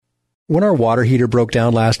When our water heater broke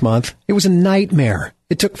down last month, it was a nightmare.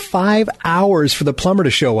 It took 5 hours for the plumber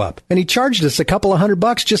to show up, and he charged us a couple of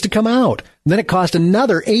 $100 just to come out. And then it cost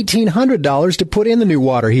another $1,800 to put in the new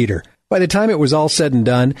water heater. By the time it was all said and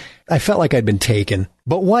done, I felt like I'd been taken.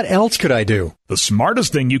 But what else could I do? The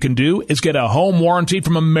smartest thing you can do is get a home warranty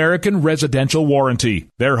from American Residential Warranty.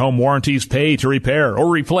 Their home warranties pay to repair or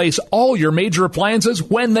replace all your major appliances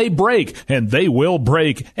when they break, and they will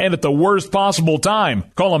break, and at the worst possible time.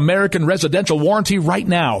 Call American Residential Warranty right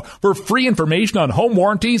now for free information on home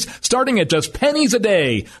warranties starting at just pennies a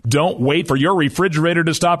day. Don't wait for your refrigerator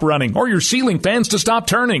to stop running or your ceiling fans to stop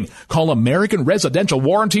turning. Call American Residential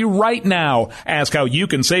Warranty right now. Ask how you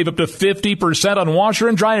can save up to 50% on washer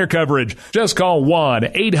and dryer coverage. Just call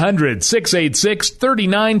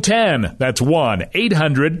 1-800-686-3910. That's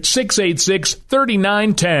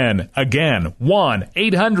 1-800-686-3910. Again,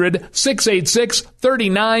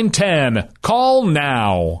 1-800-686-3910. Call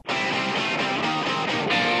now.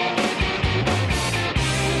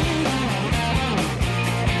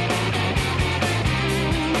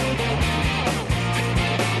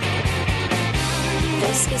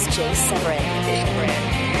 This is Jay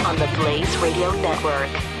Severin on the Blaze Radio Network.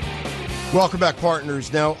 Welcome back,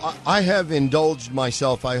 partners. Now, I have indulged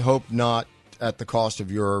myself, I hope not at the cost of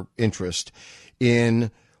your interest,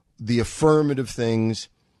 in the affirmative things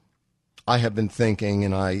I have been thinking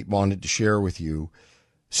and I wanted to share with you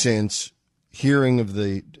since hearing of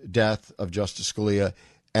the death of Justice Scalia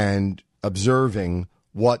and observing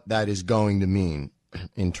what that is going to mean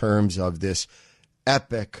in terms of this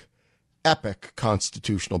epic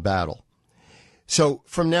constitutional battle. So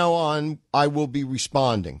from now on, I will be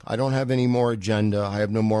responding. I don't have any more agenda. I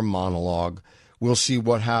have no more monologue. We'll see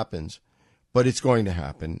what happens. But it's going to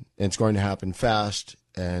happen. And it's going to happen fast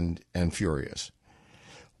and furious.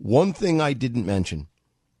 One thing I didn't mention.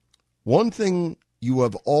 One thing you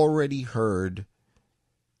have already heard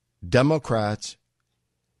Democrats,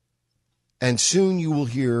 and soon you will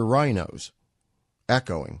hear rhinos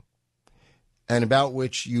echoing, and about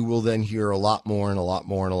which you will then hear a lot more and a lot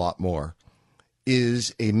more and a lot more,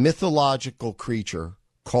 is a mythological creature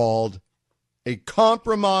called a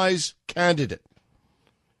compromise candidate,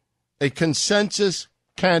 a consensus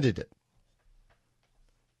candidate.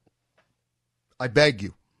 I beg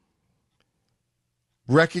you,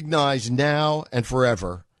 recognize now and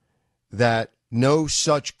forever that no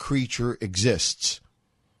such creature exists.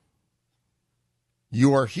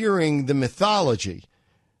 You are hearing the mythology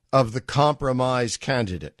of the compromise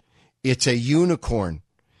candidate. It's a unicorn.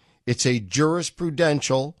 It's a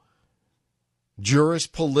jurisprudential,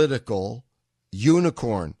 jurispolitical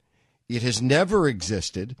unicorn. It has never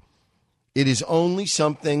existed. It is only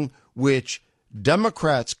something which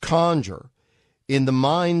Democrats conjure in the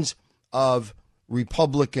minds of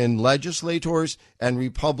Republican legislators and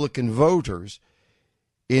Republican voters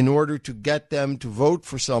in order to get them to vote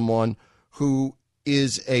for someone who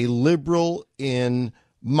is a liberal in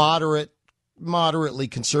moderately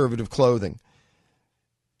conservative clothing.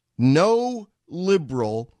 No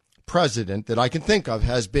liberal president that I can think of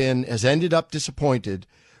has ended up disappointed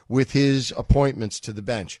with his appointments to the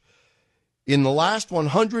bench. In the last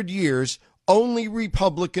 100 years, only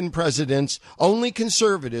Republican presidents, only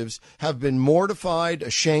conservatives have been mortified,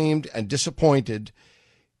 ashamed, and disappointed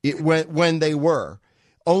when they were.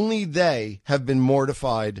 Only they have been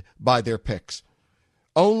mortified by their picks.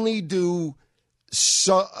 Only do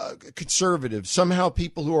conservatives, somehow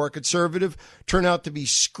people who are conservative, turn out to be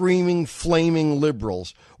screaming, flaming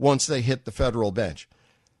liberals once they hit the federal bench.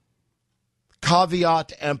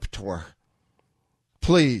 Caveat emptor.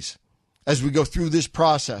 Please, as we go through this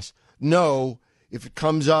process, know if it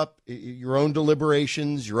comes up, your own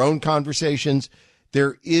deliberations, your own conversations,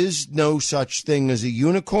 there is no such thing as a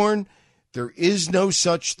unicorn. There is no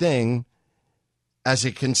such thing as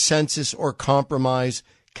a consensus or compromise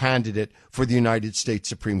candidate for the United States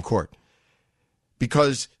Supreme Court,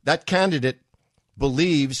 because that candidate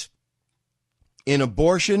believes in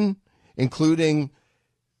abortion, including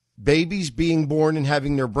babies being born and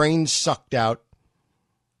having their brains sucked out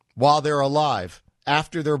while they're alive,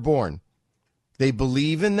 after they're born. They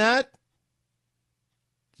believe in that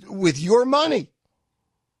with your money,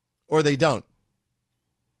 or they don't.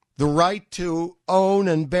 The right to own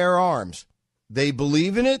and bear arms. They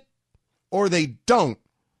believe in it, or they don't.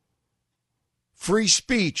 Free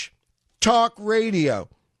speech, talk radio,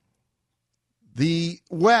 the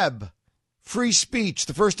web, free speech,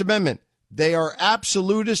 the First Amendment. They are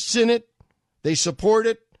absolutists in it. They support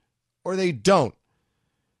it, or they don't.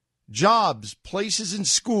 Jobs, places in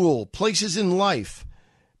school, places in life,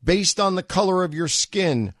 based on the color of your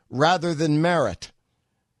skin rather than merit.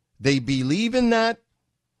 They believe in that,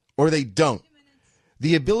 or they don't.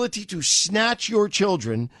 The ability to snatch your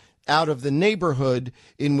children out of the neighborhood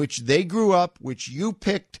in which they grew up, which you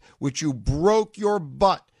picked, which you broke your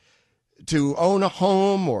butt to own a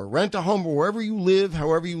home or rent a home or wherever you live,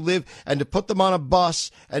 however you live, and to put them on a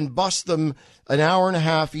bus and bus them an hour and a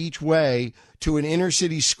half each way to an inner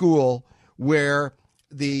city school where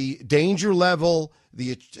the danger level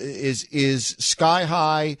is sky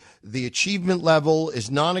high, the achievement level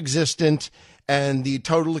is non-existent, and the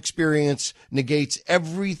total experience negates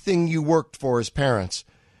everything you worked for as parents.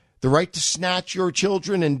 The right to snatch your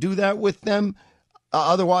children and do that with them,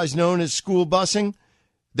 otherwise known as school busing,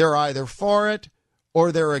 they're either for it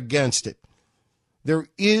or they're against it. There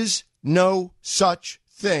is no such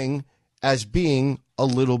thing as being a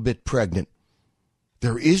little bit pregnant.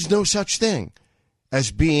 There is no such thing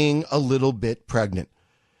as being a little bit pregnant.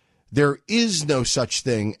 There is no such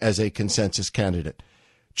thing as a consensus candidate.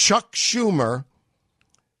 Chuck Schumer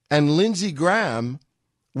and Lindsey Graham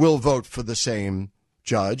will vote for the same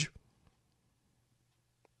judge.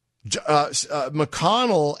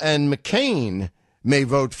 McConnell and McCain may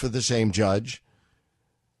vote for the same judge,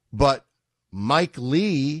 but Mike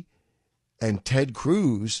Lee and Ted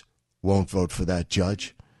Cruz won't vote for that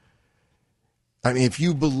judge. I mean, if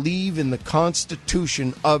you believe in the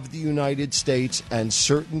Constitution of the United States and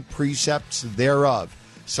certain precepts thereof,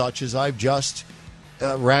 such as I've just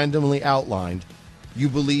randomly outlined, you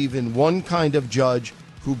believe in one kind of judge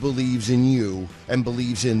who believes in you and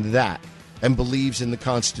believes in that and believes in the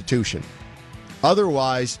Constitution.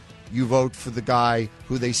 Otherwise, you vote for the guy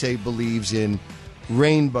who they say believes in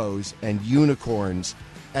rainbows and unicorns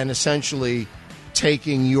and essentially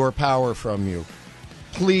taking your power from you.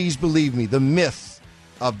 Please believe me, the myth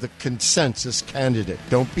of the consensus candidate.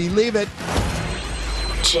 Don't believe it.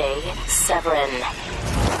 Jay Severin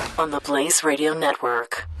on the Blaze Radio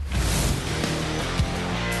Network.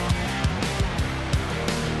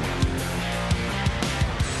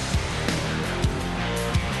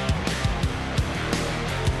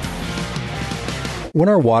 When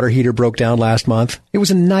our water heater broke down last month, it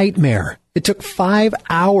was a nightmare. It took 5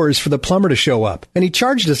 hours for the plumber to show up, and he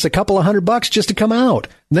charged us a couple of $100 just to come out.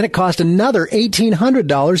 And then it cost another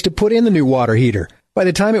 $1,800 to put in the new water heater. By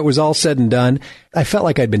the time it was all said and done, I felt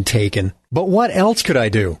like I'd been taken. But what else could I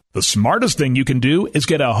do? The smartest thing you can do is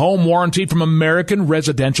get a home warranty from American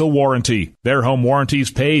Residential Warranty. Their home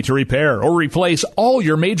warranties pay to repair or replace all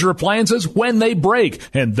your major appliances when they break,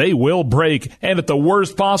 and they will break, and at the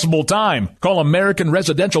worst possible time. Call American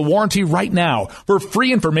Residential Warranty right now for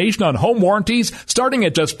free information on home warranties starting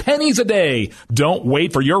at just pennies a day. Don't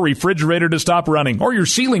wait for your refrigerator to stop running or your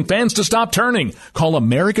ceiling fans to stop turning. Call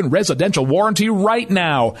American Residential Warranty right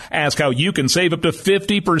now. Ask how you can save up to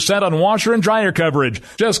 50% on washer and dryer coverage.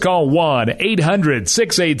 Just call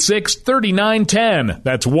 1-800-686-3910.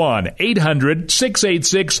 That's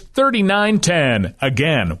 1-800-686-3910.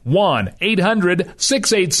 Again,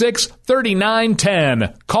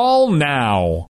 1-800-686-3910. Call now.